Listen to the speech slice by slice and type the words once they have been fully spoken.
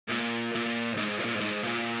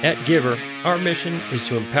At Giver, our mission is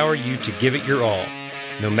to empower you to give it your all,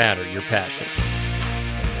 no matter your passion.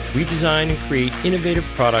 We design and create innovative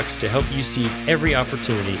products to help you seize every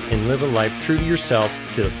opportunity and live a life true to yourself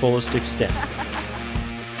to the fullest extent.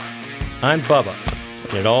 I'm Bubba,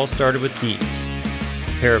 and it all started with these.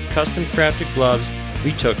 A pair of custom-crafted gloves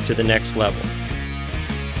we took to the next level,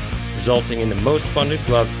 resulting in the most funded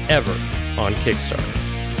glove ever on Kickstarter.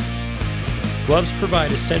 Gloves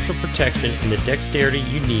provide essential protection and the dexterity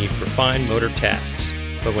you need for fine motor tasks,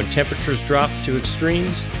 but when temperatures drop to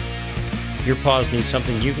extremes, your paws need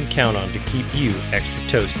something you can count on to keep you extra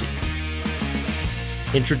toasty.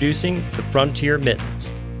 Introducing the Frontier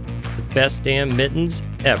Mittens, the best damn mittens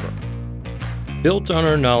ever. Built on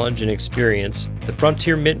our knowledge and experience, the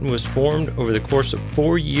Frontier Mitten was formed over the course of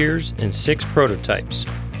 4 years and 6 prototypes,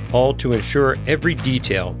 all to ensure every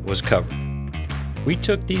detail was covered. We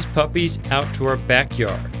took these puppies out to our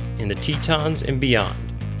backyard in the Tetons and beyond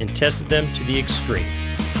and tested them to the extreme.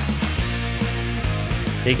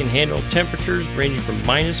 They can handle temperatures ranging from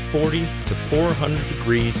 -40 to 400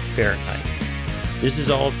 degrees Fahrenheit. This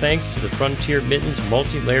is all thanks to the Frontier Mittens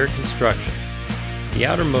multi-layer construction. The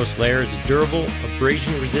outermost layer is a durable,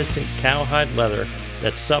 abrasion-resistant cowhide leather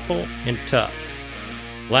that's supple and tough,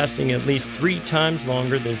 lasting at least 3 times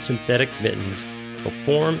longer than synthetic mittens, will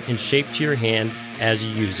form and shape to your hand as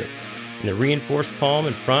you use it, and the reinforced palm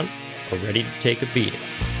and front are ready to take a beating.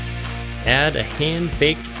 Add a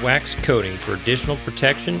hand-baked wax coating for additional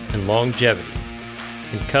protection and longevity,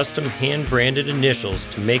 and custom hand-branded initials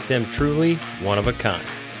to make them truly one of a kind.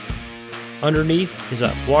 Underneath is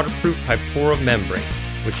a waterproof Hypora membrane,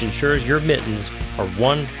 which ensures your mittens are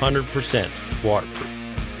 100% waterproof.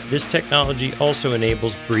 This technology also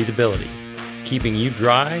enables breathability, keeping you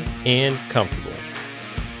dry and comfortable.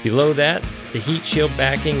 Below that, the heat shield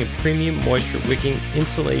backing and premium moisture wicking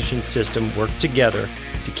insulation system work together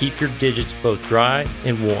to keep your digits both dry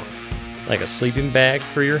and warm, like a sleeping bag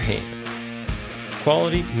for your hand.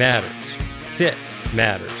 Quality matters, fit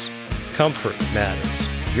matters, comfort matters,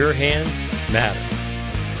 your hands matter.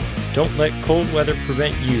 Don't let cold weather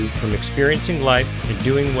prevent you from experiencing life and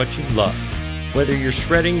doing what you love. Whether you're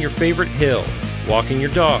shredding your favorite hill, walking your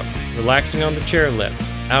dog, relaxing on the chairlift,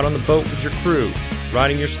 out on the boat with your crew,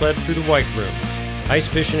 riding your sled through the White Room, ice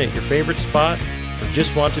fishing at your favorite spot, or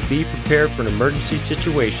just want to be prepared for an emergency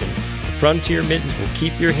situation, the Frontier Mittens will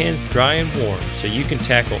keep your hands dry and warm so you can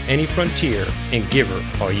tackle any frontier and give her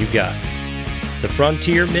all you got. The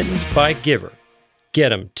Frontier Mittens by Giver.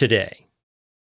 Get 'em today.